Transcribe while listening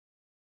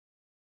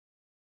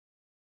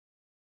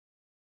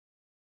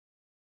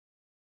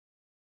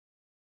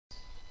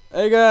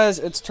Hey guys,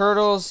 it's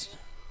Turtles,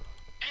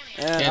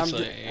 and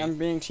Cancel. I'm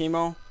being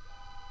Timo.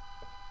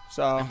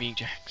 So I'm being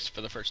Jax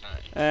for the first time.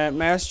 and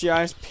Master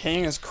GI's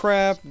ping is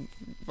crap.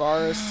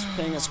 Varus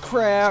ping is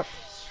crap.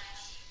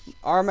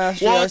 Our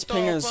Master GI's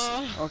ping is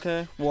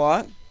okay.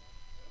 What?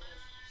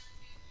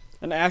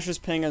 And Ash's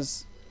ping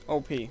is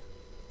OP.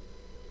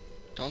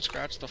 Don't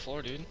scratch the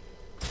floor, dude.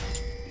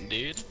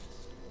 Dude.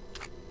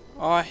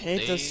 Oh, I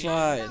hate this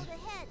slide.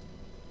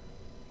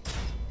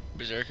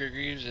 Berserker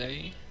Greaves,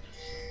 eh?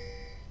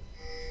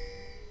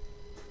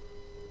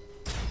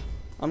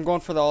 I'm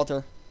going for the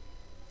altar.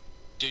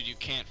 Dude, you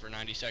can't for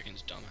 90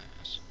 seconds,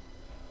 dumbass.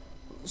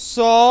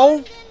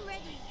 So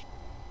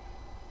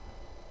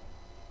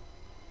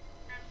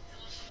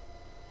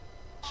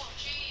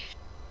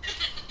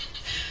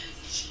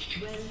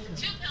Welcome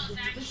to the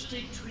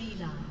Twisted Tree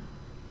Line.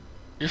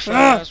 Your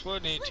fat ass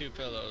would need 2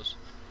 pillows.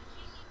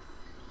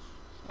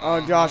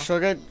 oh gosh,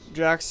 look at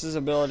Jax's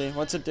ability.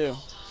 What's it do?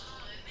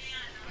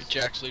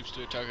 Jax leaps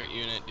to a target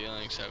unit,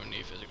 dealing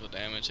 70 physical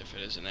damage if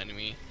it is an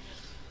enemy.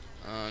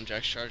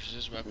 Jax charges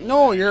his weapon.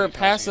 No, your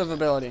passive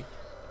ability.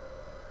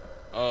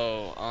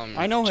 Oh,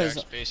 I know Jax's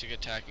his basic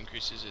attack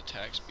increases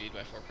attack speed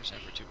by 4%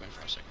 for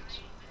 2.5 seconds.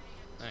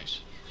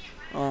 Nice.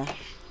 Oh.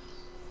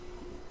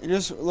 You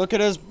just look at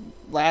his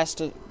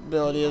last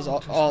ability, his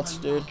alt,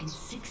 dude. In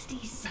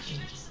 60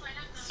 seconds.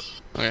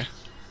 Okay.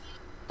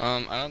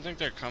 I don't think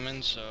they're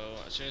coming, so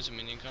as soon as a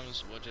minion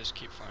comes, we'll just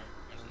keep firing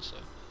and stuff.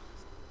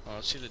 Oh,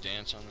 let's see the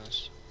dance on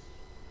this.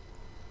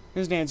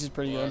 His dance is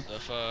pretty good. What the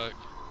fuck?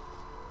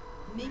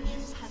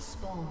 Minions have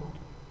spawned.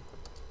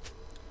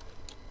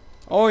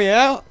 Oh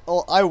yeah?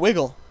 Oh, I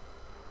wiggle.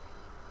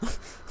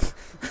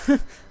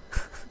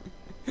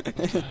 What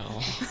the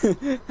hell?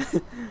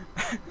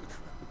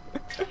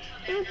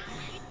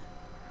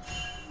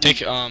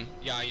 Take, yeah.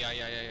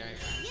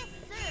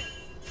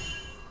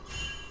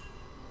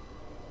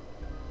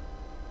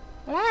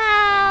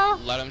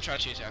 Let him try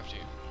to chase after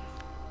you.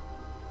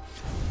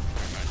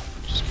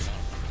 Just get out.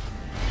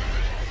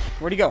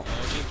 Where'd he go?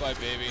 Oh, team fight,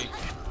 baby.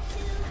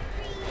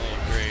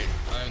 Oh, great.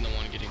 I'm the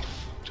one getting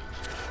fucked up.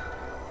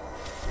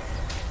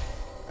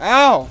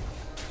 Ow!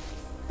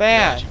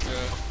 Bad. Got you, bro.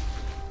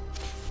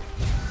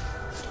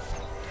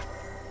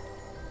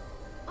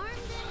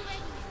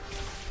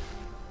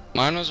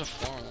 Mine was a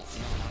formal.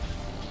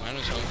 No, mine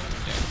was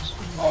homecoming dance.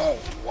 Oh,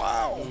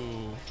 wow.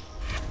 Ooh.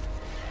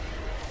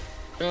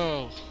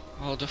 Go.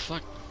 I'll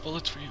deflect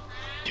bullets for you.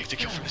 Take the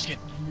kill for the skin.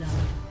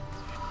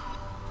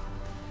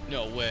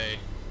 No way.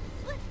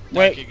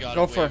 That kid Wait, got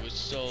go away for it. with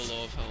so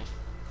low of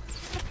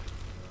health.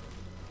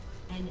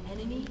 An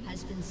enemy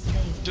has been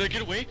slain. Did I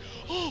get away?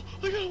 Oh,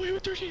 I got away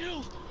with 13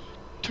 health.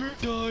 Turn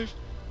dive.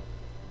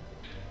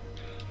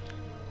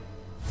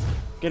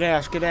 Get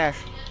Ash, get Ash.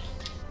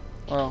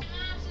 Oh.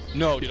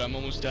 No, dude, I'm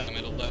almost dead. I'm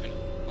at 11.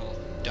 Oh,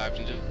 dived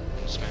into it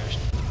and smashed.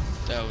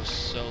 That was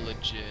so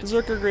legit.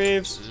 Berserker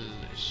Greaves.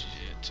 Ugh,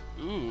 shit.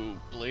 Ooh,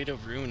 Blade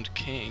of Ruined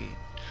King.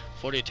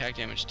 40 attack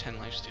damage, 10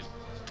 lifesteal.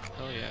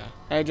 Hell yeah.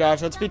 Hey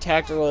Josh, let's be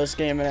tactical this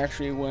game and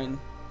actually win.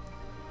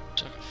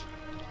 Suck a f-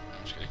 I'm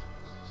just kidding.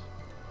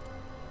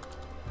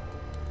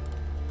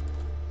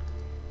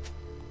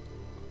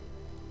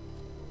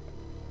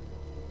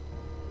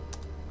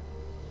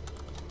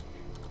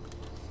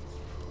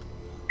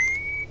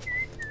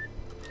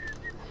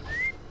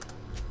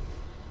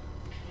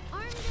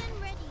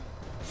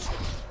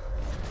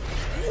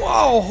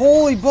 Whoa,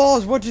 holy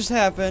balls, what just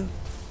happened?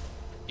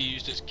 He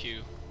used his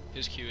Q.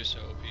 His Q is so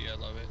OP, I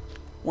love it.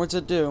 What's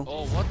it do?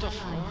 Oh, what the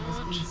Has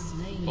been fuck?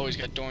 slain. Oh, he's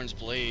got Dorn's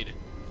Blade.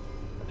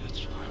 That's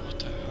fine, what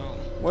the hell?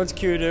 What's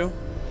Q do?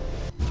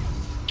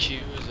 Q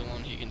is the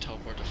one he can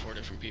teleport to 4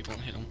 different people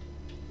and hit them.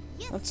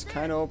 That's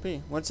kind of OP.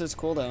 What's its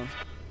cooldown?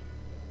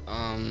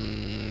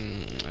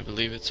 I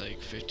believe it's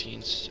like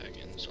 15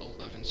 seconds,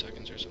 11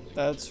 seconds or something.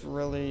 That's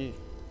really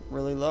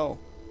low.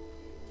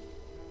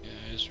 Yeah,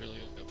 it's really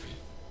OP.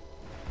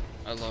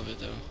 I love it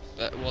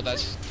though.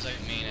 That's like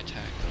main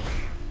attack though.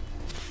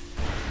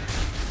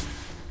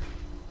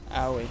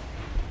 Owie.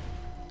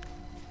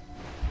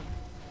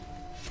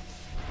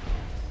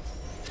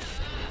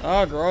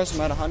 Oh, gross,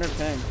 I'm at 100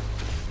 ping.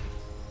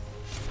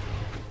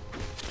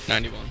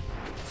 91.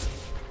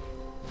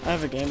 I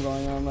have a game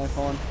going on my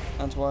phone,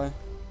 that's why.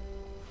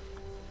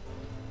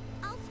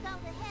 I'll scout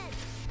ahead.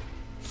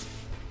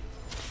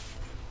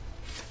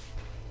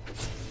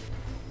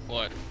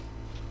 What?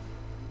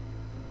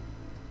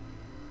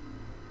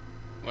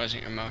 Why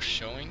isn't your mouse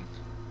showing?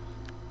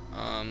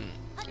 I'll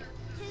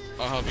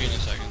help you in a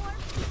second.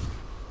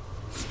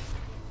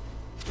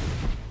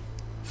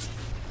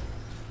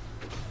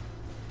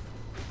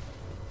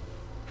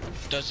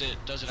 Does it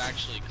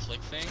actually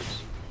click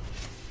things?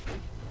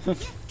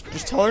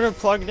 Just tell her to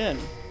plug it in.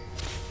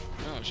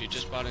 No, she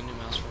just bought a new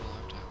mouse for a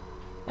laptop.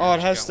 Oh,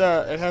 She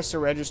got one. it has to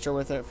register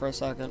with it for a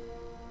second.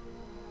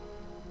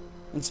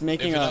 It's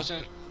making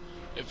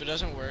If it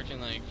doesn't work in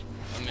like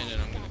a minute,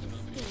 I'm gonna come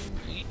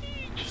over here.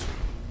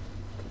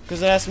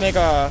 because it has to make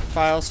a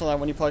file so that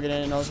when you plug it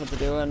in, it knows what to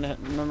do and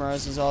it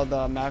memorizes all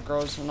the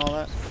macros and all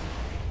that.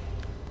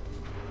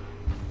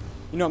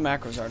 You know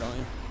what macros are, don't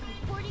you?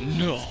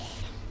 No.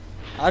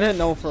 I didn't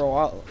know for a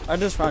while. I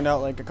just found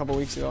out like a couple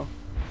weeks ago.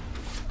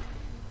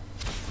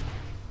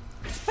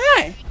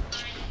 Hey!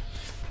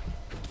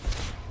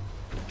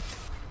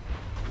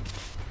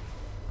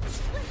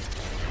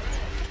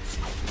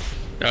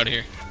 Get out of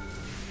here.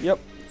 Yep.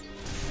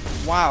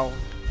 Wow.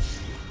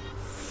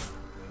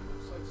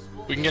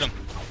 We can get him.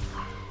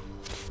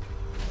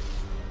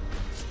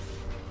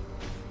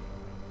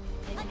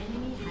 An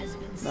enemy has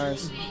been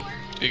Nice.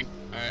 slain.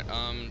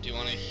 Alright, do you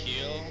want to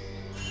heal?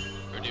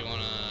 Or do you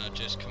want to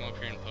just come up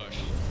here and push?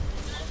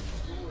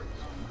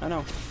 I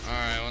know.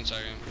 Alright, 1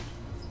 second.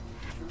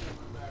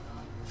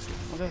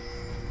 Okay.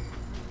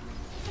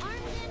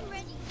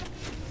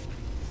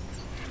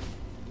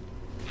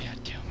 Yeah,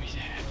 tell me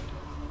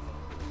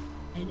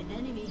that. An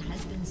enemy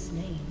has been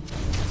slain.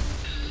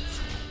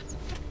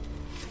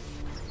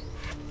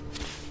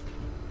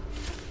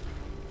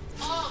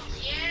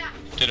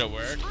 Did it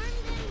work?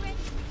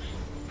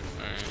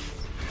 Alright.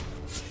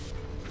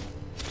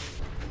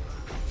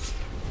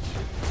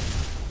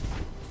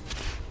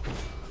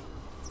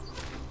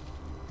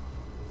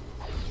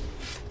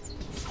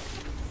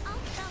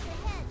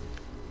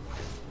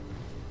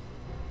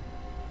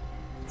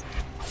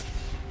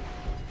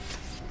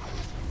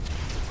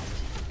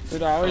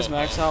 Dude, I always Oh,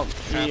 max oh. out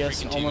Half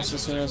ES freaking almost team.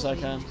 as soon as I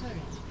can.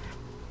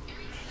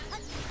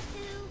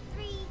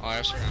 Oh, I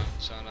have surround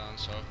sound on,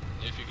 so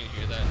if you can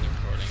hear that in the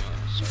recording,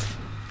 sorry.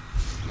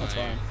 That's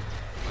fine.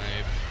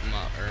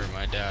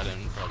 My dad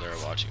and brother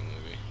are watching a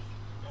movie.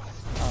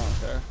 I don't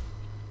care.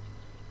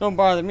 Don't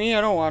bother me,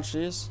 I don't watch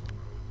these.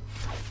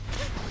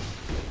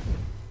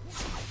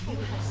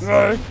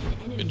 Right.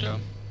 Good job.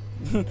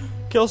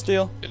 Kill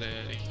steal. Get out of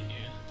here.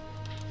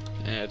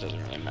 Yeah, it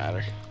doesn't really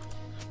matter.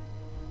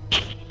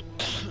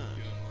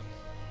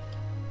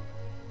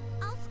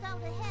 I'll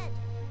scout ahead.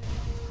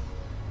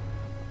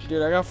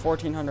 Dude, I got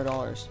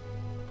 $1,400.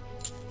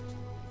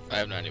 I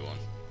have 91.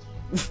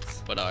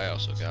 But I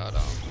also got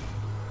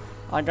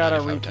I got a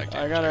 95 tech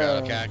I damage. got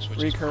a cax,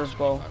 which is recurve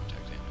bow. 25 tech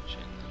damage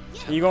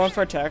and Are you going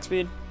for attack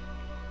speed?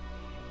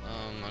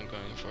 I'm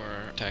going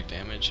for attack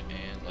damage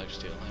and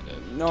lifesteal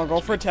and No, go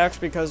for attacks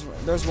because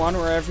there's one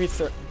where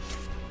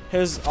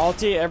his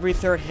ulti every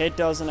third hit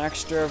does an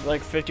extra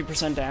like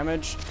 50%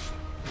 damage.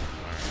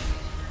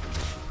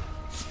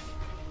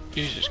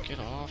 You just get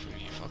off of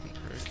me, you fucking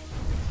prick.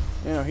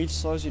 You know, he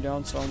slows you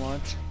down so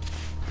much.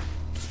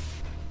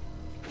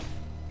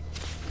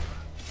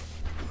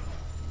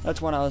 That's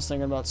one I was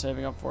thinking about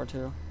saving up for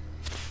too.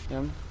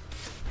 Him.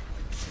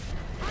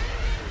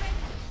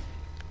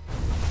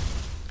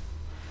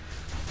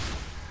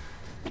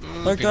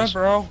 Like that,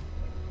 bro.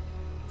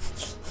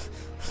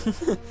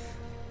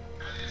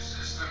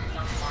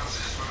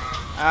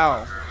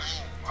 Ow.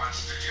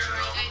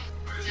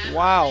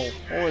 Wow.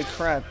 Holy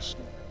crap.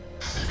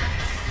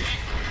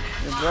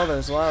 Your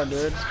brother's loud,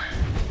 dude.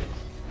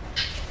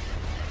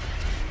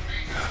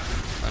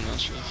 I'm not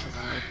sure if I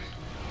can.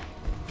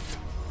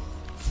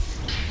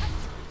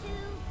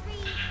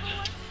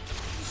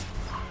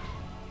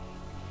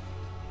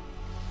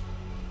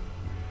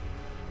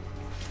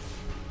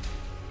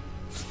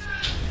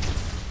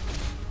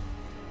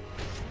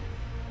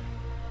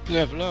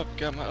 Level up,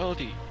 got my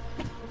ulti.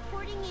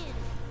 Reporting in.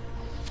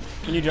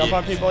 Can you jump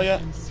on people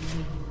yet?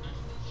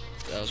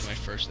 That was my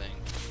first thing.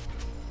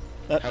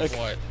 That, Have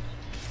what?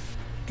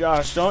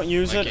 Josh, don't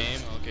use My it game?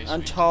 Okay, sweet.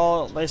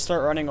 until they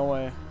start running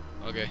away.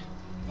 Okay.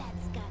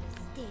 That's gotta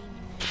sting.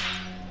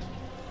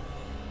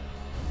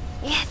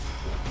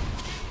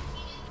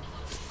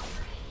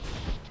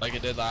 Like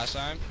it did last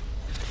time.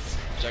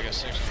 It's like a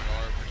 $600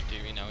 per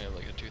TV, now we have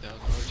like a $2,000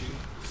 TV.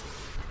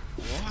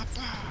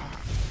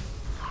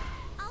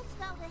 I'll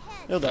scout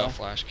ahead. He'll Got die. a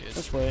flash kid.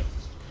 Just wait.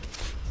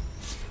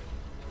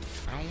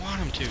 I don't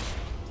want him to.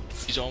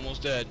 He's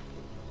almost dead.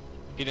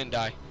 He didn't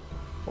die.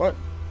 What?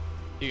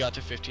 He got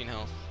to 15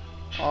 health.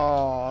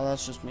 Oh,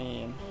 that's just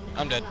mean.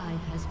 I'm dead. Ally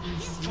has been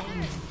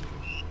slain.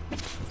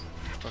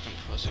 Fucking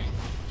pussy.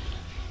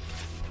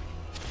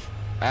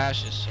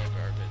 Ash is so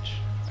garbage.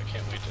 I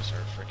can't wait to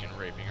start freaking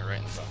raping her right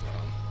in the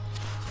bum.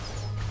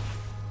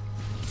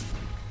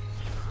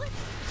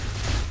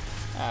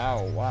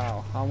 Ow,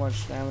 wow. How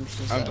much damage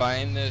does I'm that?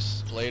 buying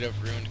this Blade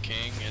of Ruined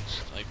King.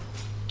 It's like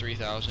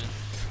 3,000.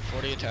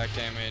 40 attack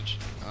damage,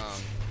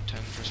 10%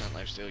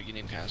 lifesteal,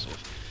 unique passive.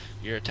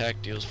 Your attack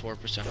deals 4%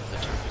 of the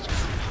target's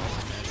health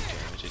and magic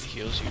damage. It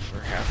heals you for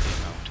half the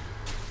amount.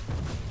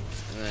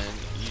 And then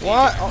you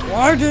What?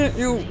 Why didn't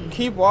you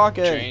keep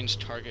walking? drains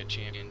target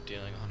champion,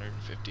 dealing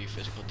 150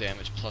 physical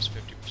damage plus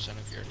 50%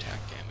 of your attack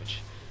damage,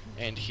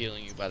 and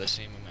healing you by the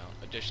same amount.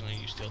 Additionally,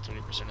 you steal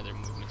 30% of their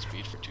movement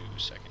speed for 2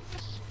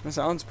 seconds. That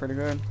sounds pretty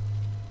good.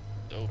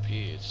 OP.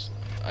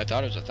 I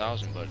thought it was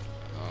 1,000, but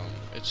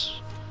it's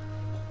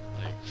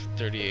like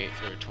 38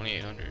 or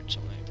 2,800,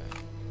 something like that.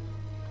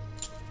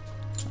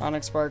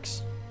 Onyx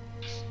Sparks.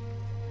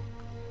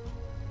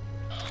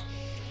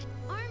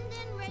 Armed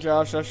and ready.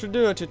 Josh, I should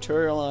do a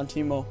tutorial on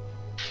Teemo.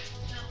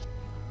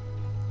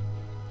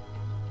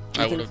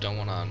 I would have done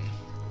one on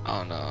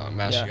on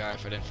Master Guy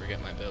if I didn't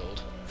forget my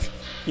build.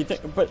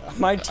 But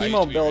my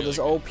Teemo be build really is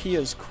good. OP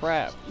as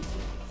crap.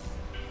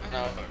 I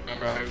know,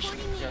 remember I was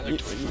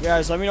You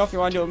guys, let me know if you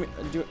want to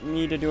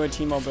me to do a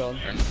Teemo build.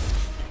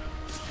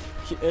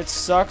 It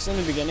sucks in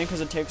the beginning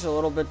because it takes a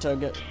little bit to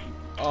get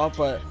up,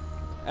 but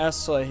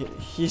EaZy-Slay,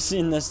 he's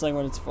seen this thing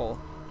when it's full.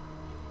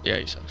 Yeah,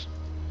 he sucks.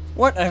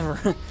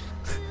 Whatever.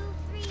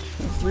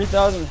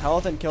 3,000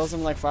 health and kills him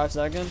in like 5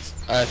 seconds?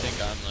 I think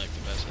I'm like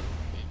the best at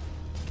the game.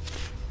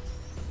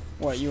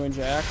 What, you and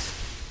Jax?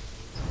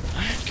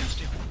 Kill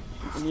steal.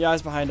 The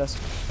eyes behind us.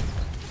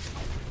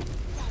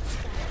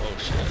 Oh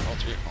shit, all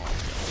three. Oh,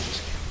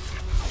 yes.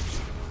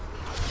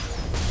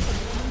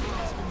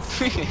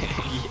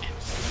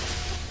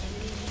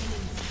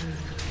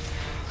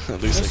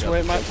 At least Just I got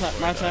wait, the my kill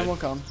before I time died. will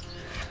come.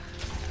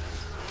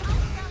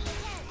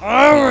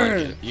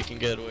 You can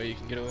get away, you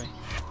can get away.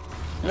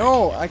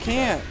 No, I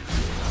can't.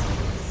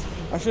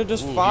 I should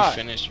just Ooh, fought.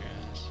 You finished your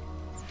ass.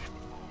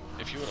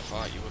 If you would have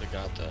fought, you would have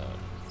got the...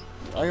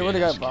 I would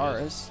have got skills.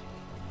 Varus.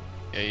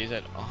 Yeah, he's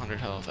at 100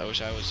 health. I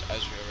wish I was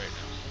Ezreal right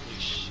now. Holy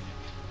shit.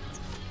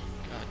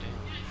 God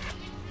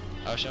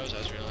damn. I wish I was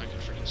Ezreal. I could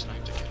freaking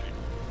snipe the kid right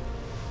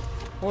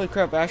now. Holy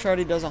crap, Ash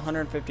already does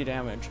 150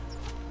 damage.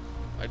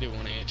 I do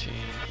 118.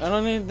 I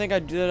don't even think I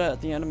did that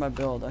at the end of my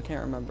build. I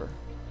can't remember.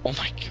 Oh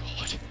my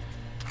god.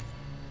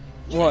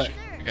 What?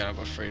 I got up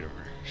afraid of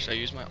her. Should I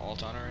use my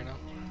ult on her right now?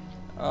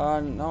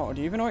 No.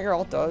 Do you even know what your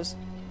ult does?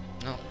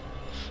 No. What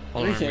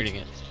Hold do you on, I'm think? reading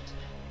it.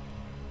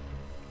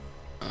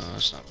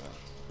 It's not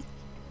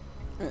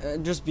bad.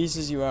 It just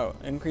beasts you out.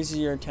 Increases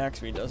your attack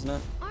speed, doesn't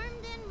it? Armed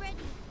and ready.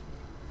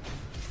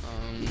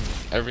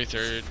 Every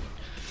third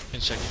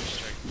consecutive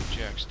strike,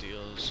 Jax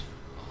deals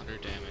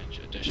 100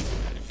 damage, additional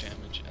magic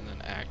damage, and then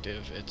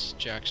active, it's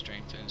Jax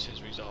strengthens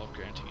his resolve,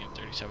 granting him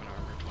 37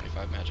 armor,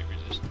 25 magic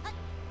resist. 2,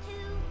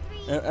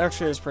 3. It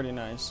actually is pretty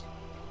nice.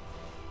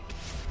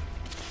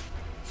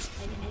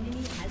 An enemy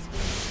has been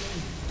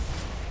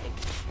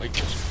slain. Like,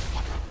 just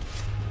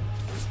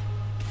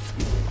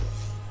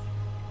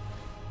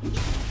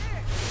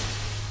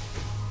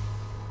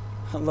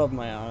I love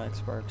my Onyx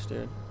sparks,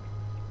 dude.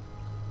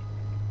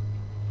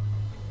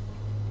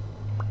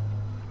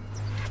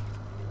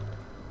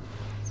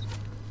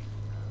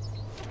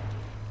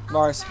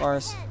 Varus.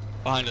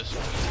 behind us.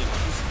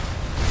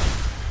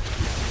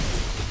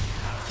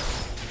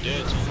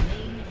 Dead. Slain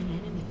an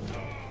enemy.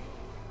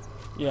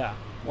 Yeah.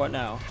 What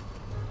now?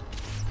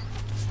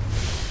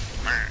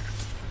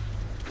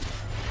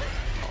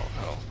 Oh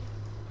hell.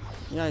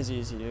 Yeah, he's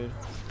easy, dude.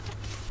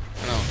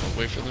 I know, but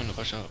wait for them to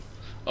push out.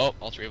 Oh,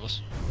 all three of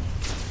us.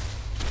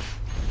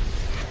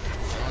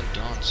 Oh,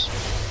 dance.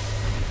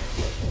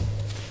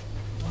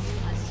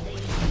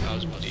 I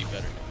was about to eat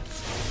better.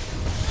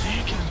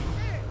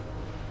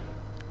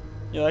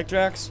 You like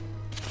Drax?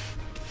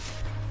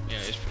 Yeah,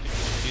 he's pretty good.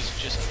 He's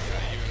just,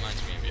 he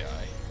reminds me of Yi.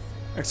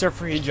 Except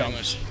for he Pretty jumps.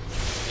 much-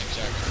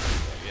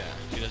 Exactly. Yeah,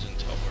 he doesn't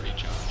teleport, he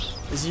jumps.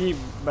 Is he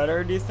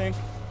better, do you think?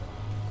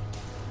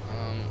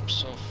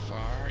 So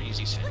far,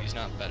 EaZy-Slay, he's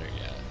not better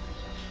yet.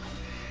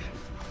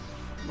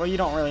 Well, you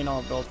don't really know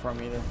a build for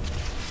him either.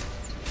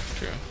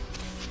 True.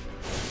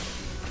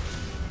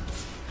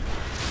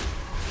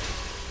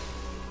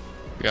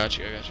 I got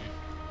you.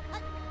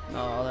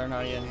 No, they're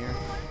not in here.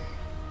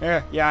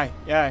 Here, yeah.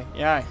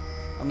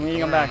 I'm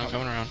leading them back. I'm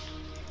coming around.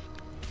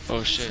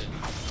 Oh shit.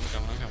 I'm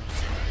coming.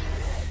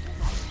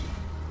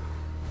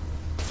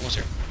 Almost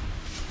here.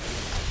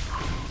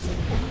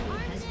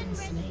 Has been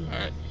slain.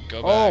 Alright,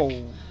 go back.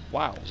 Oh,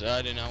 wow. 'Cause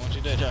I did not want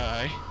you to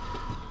die.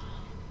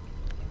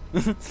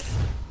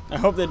 I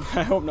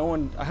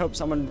hope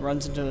someone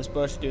runs into this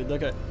bush, dude.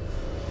 Look at.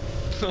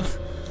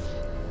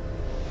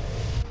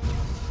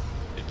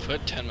 They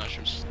put 10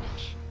 mushrooms.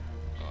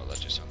 Oh, that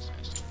just sounds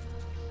nice.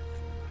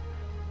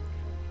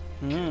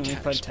 You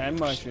put 10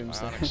 mushrooms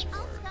there. Onyx I'll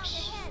scout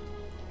works. ahead.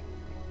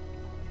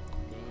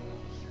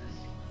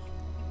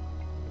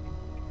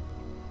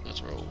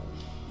 Let's roll.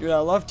 Dude, I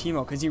love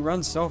Teemo because he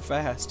runs so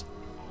fast.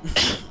 You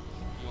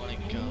want to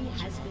An go? enemy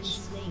has been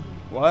slain.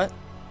 What?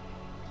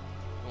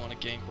 You want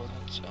to gank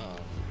once?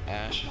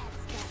 Ash, That's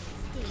gotta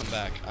sting. come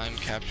back. I'm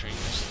capturing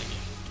this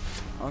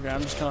thingy. Okay,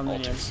 I'm just killing Alter.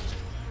 minions.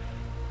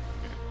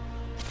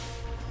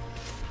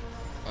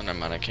 Oh, never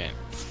mind, I can't.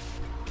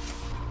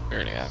 We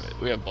already have it.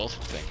 We have both,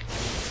 I think.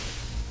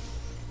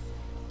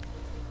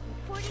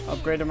 Reporting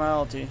Upgraded my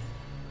ulti.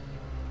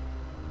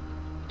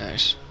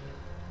 Nice.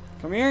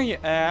 Come here, you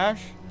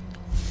Ash.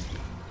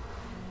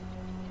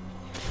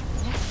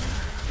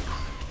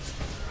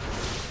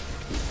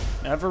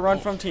 Never run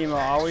from Teemo,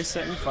 always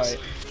sit and fight.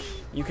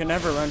 You can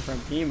never run from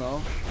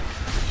Teemo.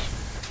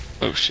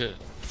 Oh shit.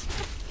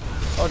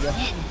 Oh,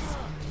 yeah.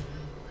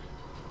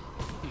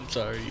 I'm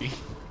sorry.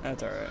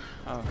 That's alright.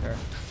 I don't care.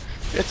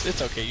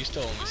 It's okay. You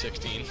still only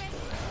 16.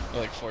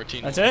 You're like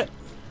 14. That's it?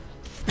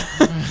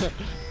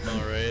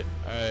 Alright.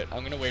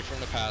 I'm gonna wait for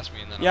him to pass me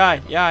and then.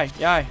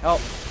 Yai,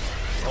 help.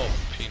 Oh,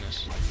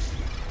 penis.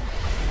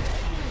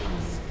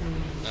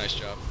 Nice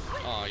job.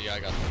 Oh yeah, I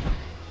got that.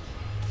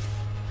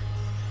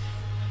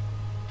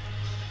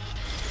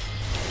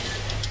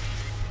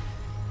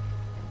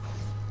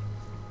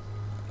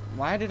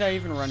 Why did I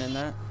even run in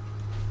that?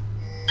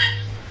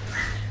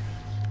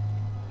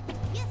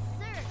 Yes,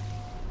 sir.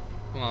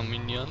 Come on,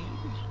 minion.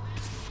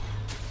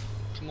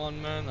 Come on,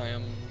 man. I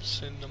am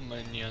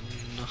Cinnamonian.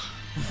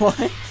 What?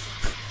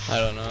 I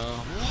don't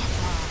know.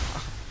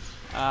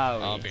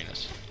 Oh. Oh,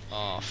 penis.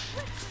 Oh.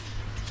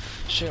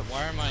 Shit,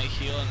 why are my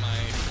heal and my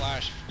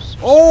flash?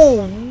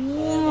 Oh!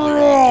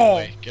 Get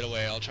away. Get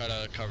away. I'll try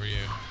to cover you.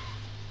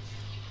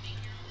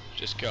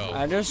 Just go.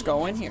 I just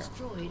go in here.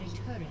 Destroyed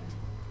a turret.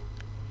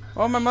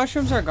 Oh, my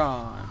mushrooms are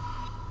gone.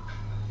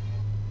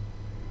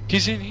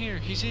 He's in here.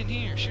 He's in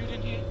here. Shoot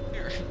in here.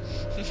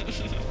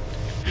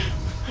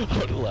 I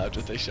would have laughed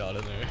if they shot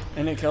in there.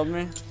 And it killed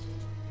me?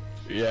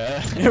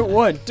 Yeah. It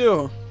would,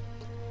 too.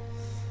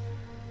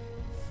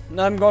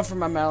 Now I'm going for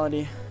my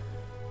melody.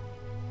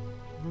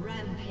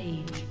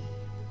 Rampage.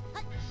 2,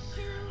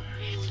 3,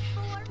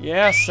 4.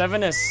 Yeah,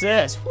 7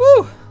 assists.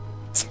 Woo!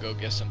 Go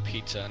get some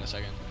pizza in a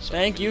second. So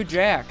Thank you,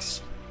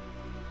 Jax.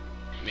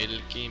 Middle.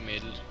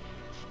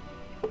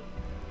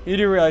 You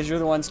do realize you're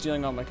the one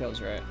stealing all my kills,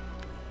 right?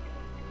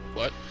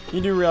 What? You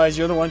do realize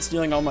you're the one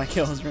stealing all my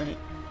kills, right?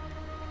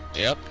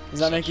 Yep. Does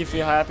that make you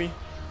feel happy?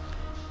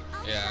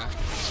 Yeah.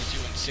 Since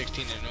you went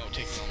 16 and 0,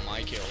 taking all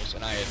my kills,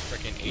 and I had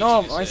freaking 18 No,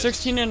 assists. my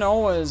 16 and 0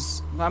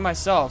 was by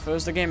myself. It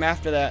was the game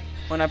after that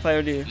when I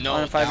played with you No,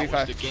 on a that was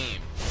 5v5. the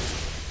game.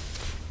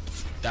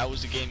 That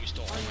was the game you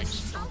stole all my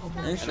kills. Are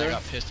you And I sure?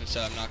 got pissed and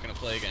said I'm not gonna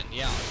play again.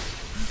 Yeah.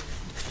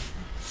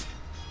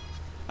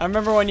 I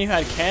remember when you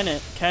had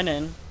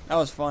Kennen. That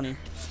was funny.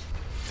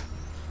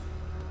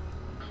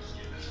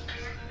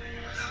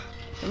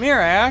 Come here,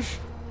 Ash.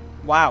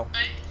 Wow.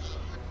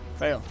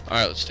 Fail.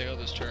 Alright, let's take out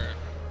this turret.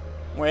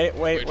 Wait.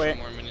 Wait for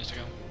more minions to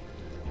go.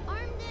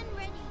 Armed and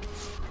ready.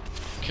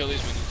 Kill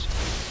these minions.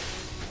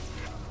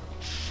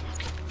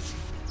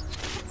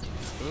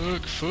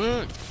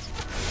 Fuck.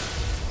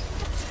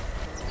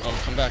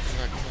 Oh, come back.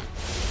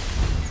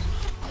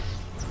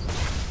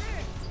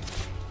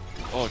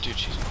 Oh, dude,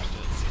 she's almost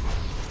dead.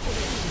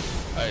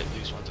 I at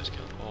least want this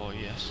kill. Oh,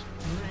 yes.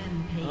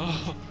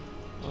 Rampage.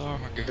 Oh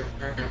my god.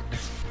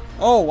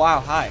 Oh, wow.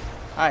 Hi,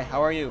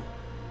 how are you?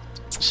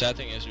 Sad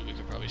thing is, we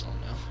could probably slow him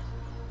down.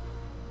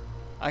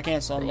 I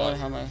can't slow him down.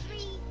 How am I? 3,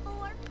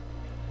 4.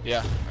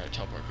 Yeah. Alright,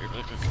 teleport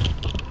really quick.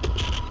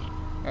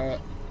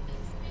 Alright.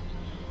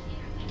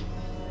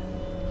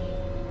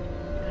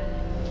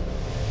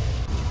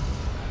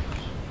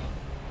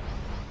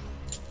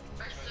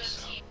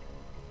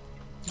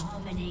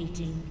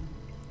 Dominating.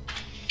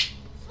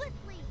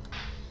 Swiftly.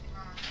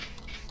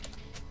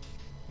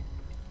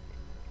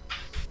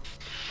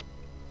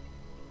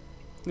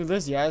 Dude,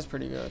 this yeah is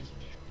pretty good.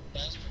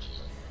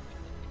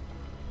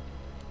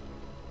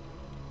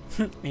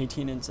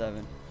 18 and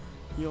 7.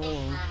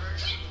 YOLO.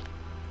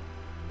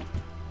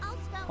 I'll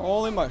spell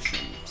Holy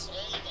mushrooms.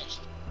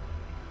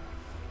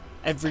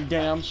 Every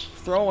day I'm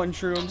throwing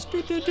shrooms.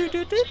 Do, do, do,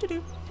 do, do, do,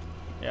 do.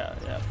 Yeah,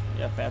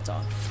 that's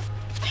on.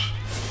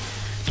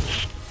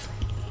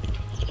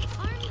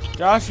 armed and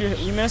Josh,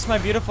 you missed my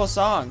beautiful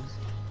song.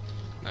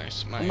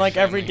 Nice. I'm like,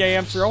 every day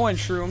I'm throwing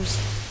shrooms.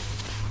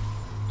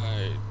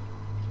 My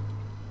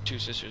 2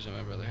 sisters and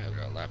my brother have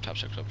got laptops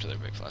hooked up to their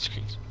big flat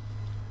screens.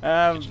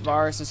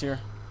 Varus is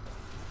here.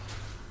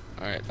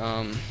 Alright,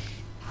 fuck,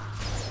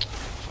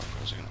 what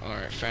was I gonna...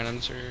 Alright,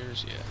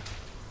 Phantomsers,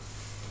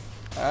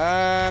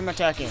 yeah. I'm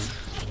attacking.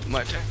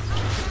 My attack.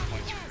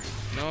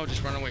 No,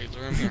 just run away,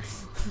 lure him here.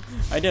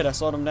 I did, I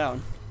slowed him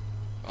down.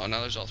 Oh,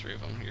 now there's all 3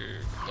 of them.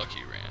 You're lucky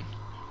you ran.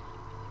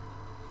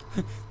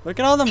 Look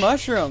at all the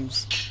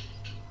mushrooms.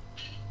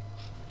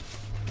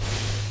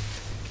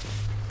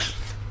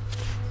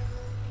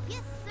 yes,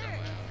 Yeah, sir.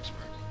 my Onyx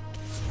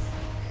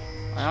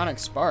Spark. Ionic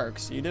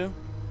Sparks, you do?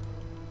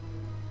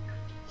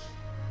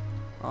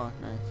 Oh,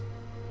 nice.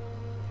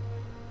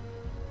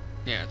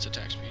 Yeah, it's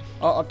attack speed.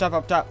 Oh, up top.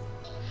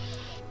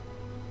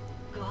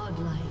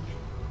 Godlike.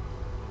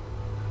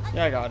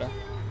 Yeah, I got it. 2,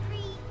 3,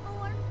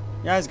 4.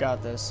 You guys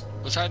got this.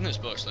 Let's hide in this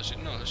bush. Let's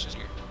just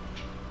here.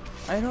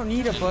 I don't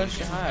need a bush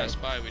to hide. Pass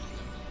by, we didn't.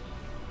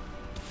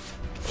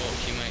 Oh,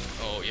 he might.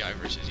 Oh, yeah,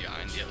 versus yeah,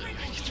 and the other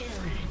guy.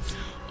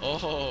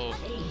 Oh,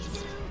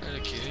 Ace. there's a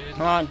kid.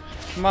 Come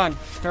on,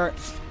 turret.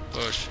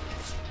 Bush.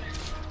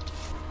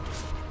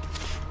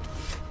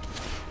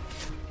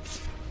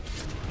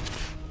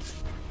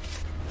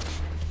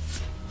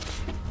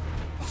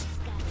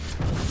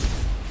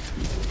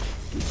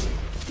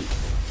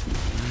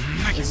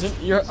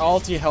 Isn't your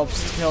ulti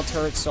helps kill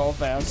turrets so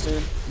fast,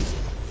 dude?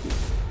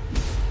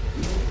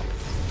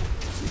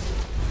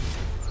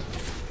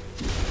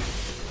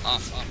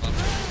 Off.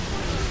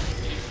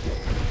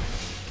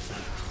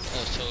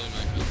 Oh, it's totally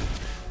my kill.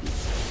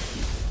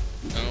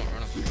 No,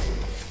 run up.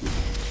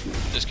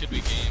 This could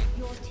be game.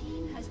 Your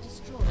team has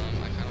destroyed. I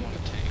kind of want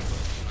to tank, but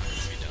I'm not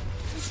gonna be done.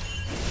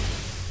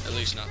 At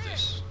least not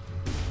this.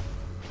 Do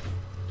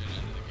the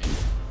end of the game.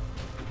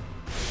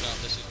 If not,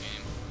 this is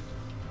game.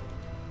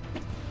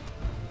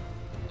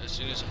 As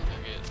soon as I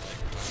get like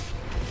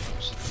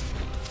close.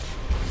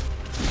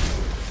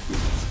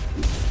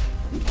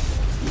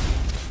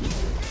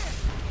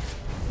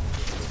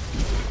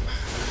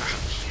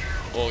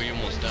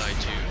 almost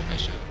died too.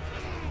 Nice job.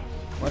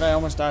 Where'd I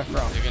almost die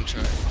from? You can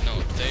try. No,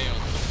 they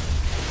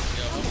almost.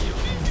 Yo, yo.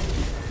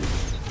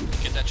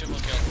 Get that triple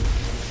kill.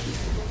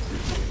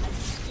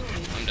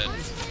 I'm dead.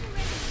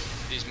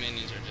 These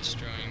minions are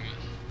destroying me.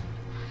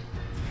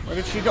 Where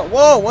did she go?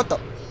 Whoa, what the?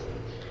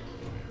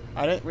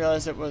 I didn't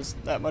realize it was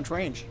that much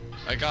range.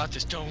 I got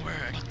this. Don't worry.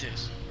 I got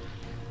this.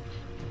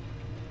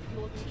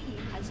 Your team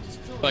has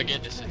destroyed. If I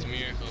get this, it's a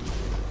miracle.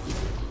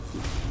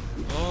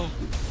 Oh,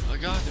 I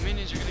got the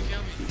minions are gonna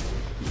kill me.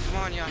 Come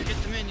on, yeah, get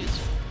the minions.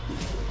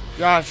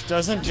 Gosh,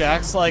 doesn't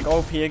Jax like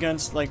OP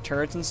against like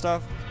turrets and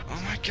stuff?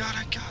 Oh my god,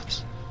 I got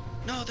this.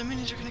 No, the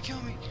minions are gonna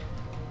kill me.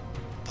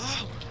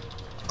 Oh,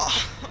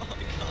 oh my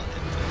god.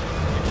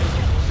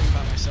 I'm thinking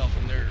by myself,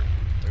 and they're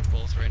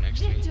both right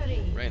next to me,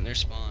 Victory. right in their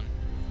spawn.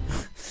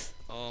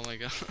 Oh my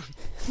god.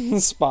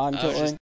 Spawn I was just killing.